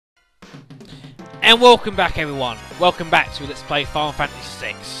And welcome back, everyone. Welcome back to Let's Play Final Fantasy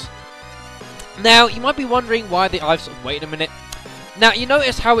VI. Now, you might be wondering why I've sort of waited a minute. Now, you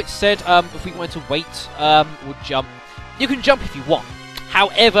notice how it said if we wanted to wait, we'll jump. You can jump if you want.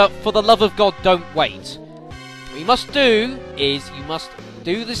 However, for the love of God, don't wait. What you must do is you must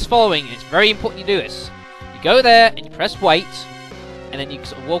do this following. It's very important you do this. You go there and you press wait, and then you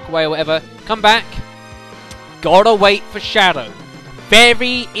sort of walk away or whatever. Come back. Gotta wait for Shadow.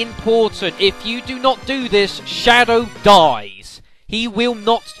 Very important. If you do not do this, Shadow dies. He will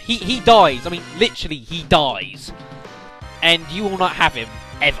not... He dies. I mean, literally, he dies. And you will not have him.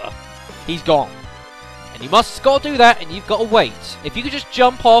 Ever. He's gone. And you must gotta do that, and you've got to wait. If you could just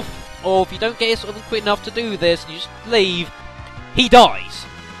jump off, or if you don't get it sort of quick enough to do this, and you just leave, he dies.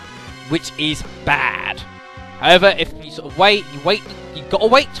 Which is bad. However, if you sort of wait, you've got to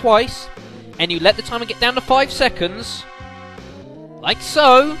wait twice, and you let the timer get down to 5 seconds... like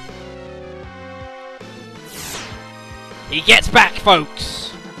so. He gets back,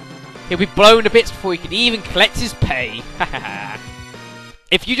 folks. He'll be blown to bits before he can even collect his pay.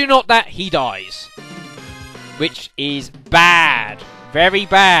 If you do not that, he dies. Which is bad. Very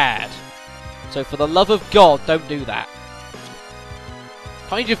bad. So for the love of God, don't do that.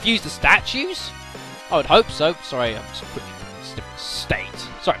 Can't you defuse the statues? I would hope so. Sorry, I'm just quickly putting this different state.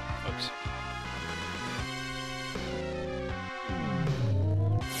 Sorry, folks.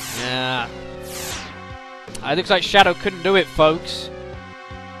 Yeah. It looks like Shadow couldn't do it, folks.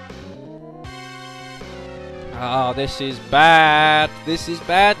 Oh, this is bad. This is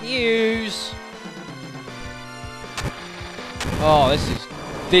bad news. Oh,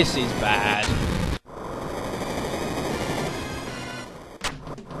 this is bad.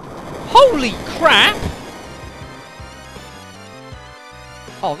 Holy crap!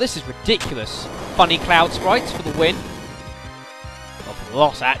 Oh, this is ridiculous. Funny cloud sprites for the win. Well, for the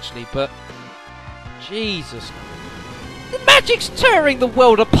loss, actually, but... Jesus. The magic's tearing the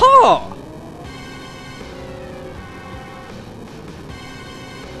world apart!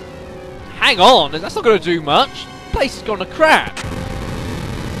 Hang on, that's not going to do much. The place has gone to crap.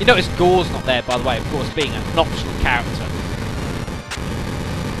 You notice Gore's not there, by the way, of course, being an optional character.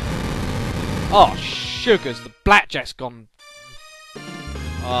 Oh, sugars, the Blackjack's gone...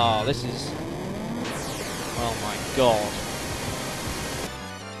 Oh, this is... Oh my god.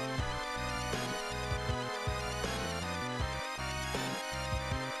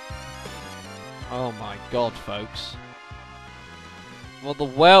 Oh my god, folks. Well, the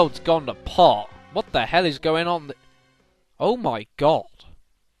world's gone to pot. What the hell is going on? Oh my god.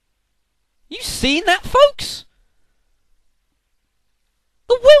 You seen that, folks?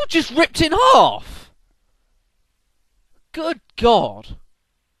 The world just ripped in half. Good god.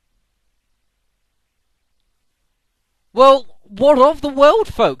 Well, what of the world,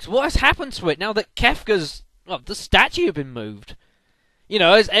 folks? What has happened to it now that Kefka's... Well, the statue had been moved? You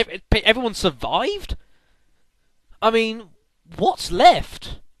know, has everyone survived? I mean, what's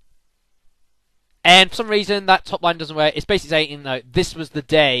left? And for some reason, that top line doesn't work. It's basically saying, you know, this was the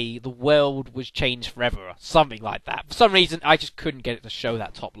day the world was changed forever, or something like that. For some reason, I just couldn't get it to show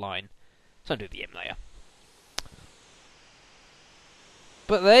that top line. So I'll do the emulator.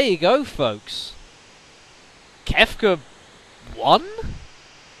 But there you go, folks. Kefka won?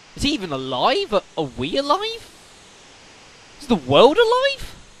 Is he even alive? Are we alive? Is the world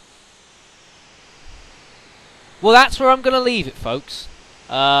alive? Well, that's where I'm going to leave it, folks.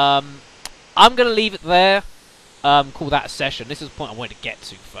 I'm going to leave it there. Call that a session. This is the point I wanted to get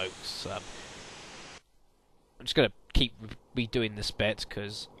to, folks. I'm just going to keep redoing this bit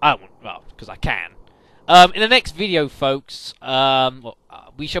because I want, well, because I can. In the next video, folks,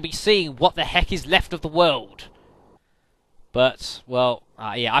 we shall be seeing what the heck is left of the world. But, well,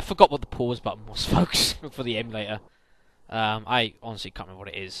 yeah, I forgot what the pause button was, folks, for the emulator. I honestly can't remember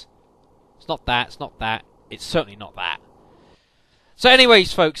what it is. It's not that, it's not that. It's certainly not that. So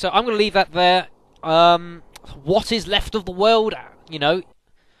anyways, folks, so I'm going to leave that there. What is left of the world? You know,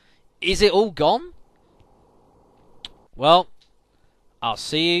 is it all gone? Well, I'll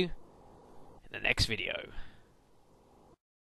see you in the next video.